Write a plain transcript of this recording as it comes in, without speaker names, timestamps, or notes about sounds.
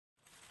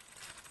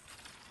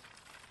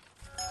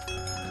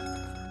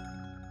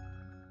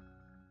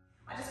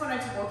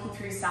talk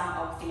through some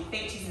of the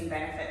features and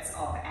benefits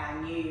of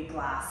our new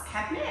glass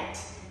cabinet.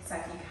 So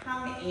if you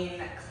come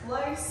in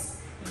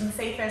close, you can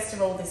see first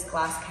of all this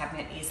glass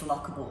cabinet is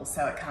lockable,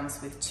 so it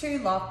comes with 2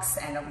 locks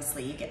and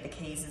obviously you get the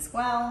keys as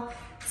well.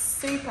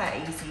 Super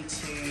easy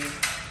to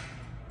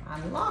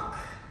unlock,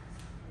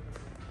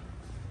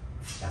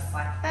 just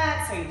like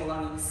that, so your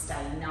belongings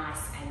stay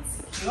nice and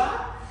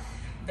secure.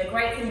 The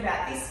great thing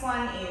about this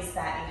one is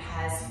that it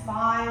has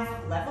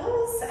 5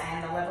 levels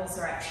and the levels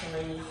are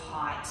actually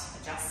height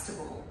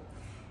adjustable.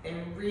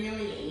 They're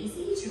really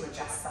easy to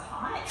adjust the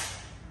height.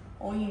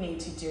 All you need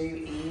to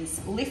do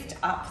is lift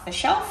up the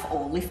shelf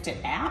or lift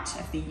it out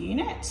of the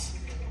unit,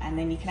 and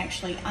then you can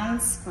actually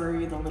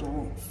unscrew the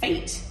little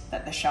feet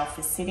that the shelf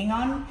is sitting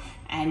on,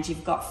 and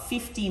you've got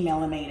 50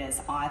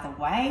 millimeters either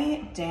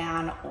way,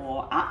 down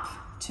or up,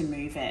 to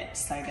move it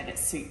so that it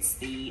suits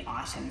the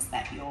items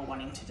that you're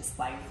wanting to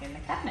display within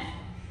the cabinet.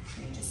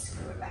 And you just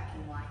screw it back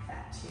in like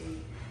that to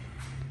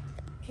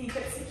keep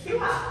it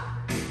secure.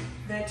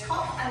 The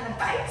top and the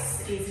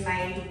base is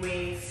made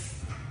with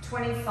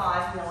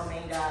 25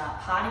 millimeter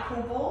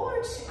particle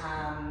board,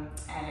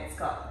 and it's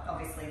got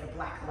obviously the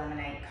black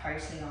laminate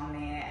coating on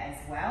there as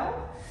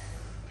well.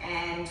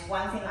 And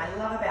one thing I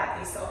love about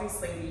this,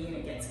 obviously the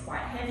unit gets quite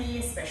heavy,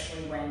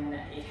 especially when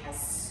it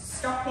has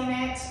stock in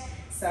it.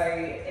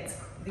 So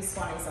this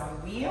one is on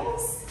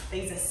wheels.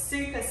 These are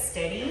super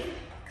steady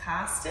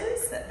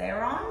castors that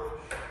they're on,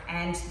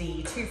 and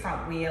the 2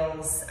 front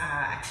wheels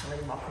are actually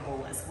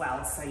lockable as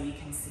well, so you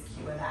can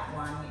secure that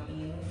one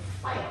in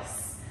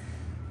place.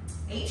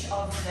 Each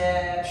of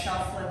the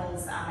shelf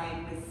levels are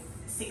made with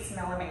 6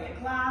 millimeter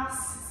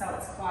glass, so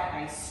it's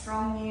quite a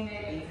strong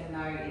unit even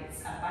though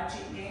it's a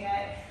budget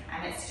unit,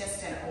 and it's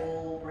just an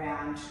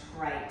all-round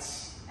great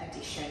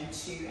addition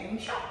to any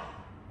shop.